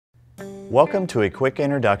Welcome to a quick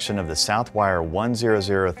introduction of the Southwire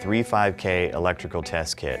 10035K electrical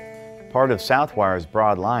test kit, part of Southwire's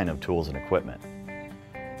broad line of tools and equipment.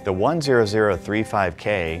 The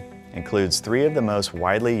 10035K includes three of the most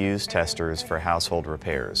widely used testers for household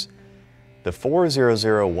repairs. The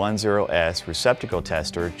 40010S receptacle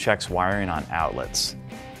tester checks wiring on outlets.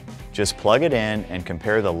 Just plug it in and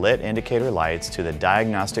compare the lit indicator lights to the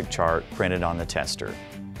diagnostic chart printed on the tester.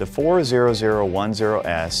 The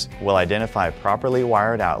 40010S will identify properly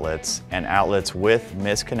wired outlets and outlets with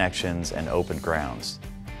missed connections and open grounds.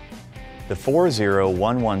 The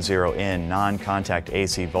 40110N non-contact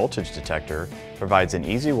AC voltage detector provides an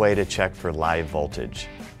easy way to check for live voltage.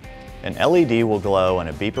 An LED will glow and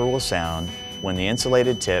a beeper will sound when the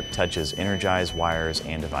insulated tip touches energized wires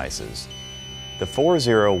and devices. The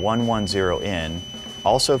 40110N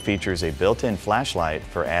also features a built-in flashlight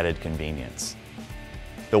for added convenience.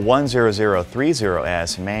 The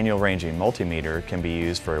 10030S manual ranging multimeter can be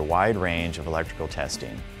used for a wide range of electrical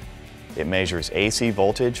testing. It measures AC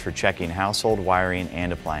voltage for checking household wiring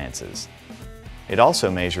and appliances. It also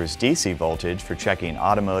measures DC voltage for checking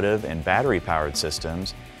automotive and battery-powered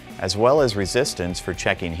systems, as well as resistance for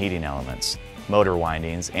checking heating elements, motor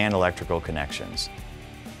windings, and electrical connections.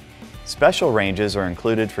 Special ranges are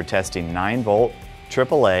included for testing 9-volt,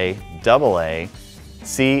 AAA, AA,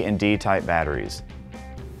 C and D type batteries.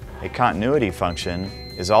 A continuity function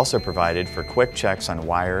is also provided for quick checks on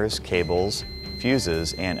wires, cables,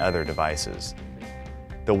 fuses, and other devices.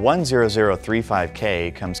 The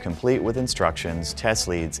 10035K comes complete with instructions, test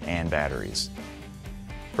leads, and batteries.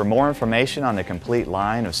 For more information on the complete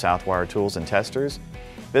line of Southwire tools and testers,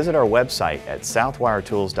 visit our website at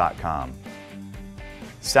southwiretools.com.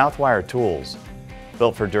 Southwire Tools,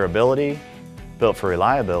 built for durability, built for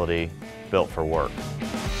reliability, built for work.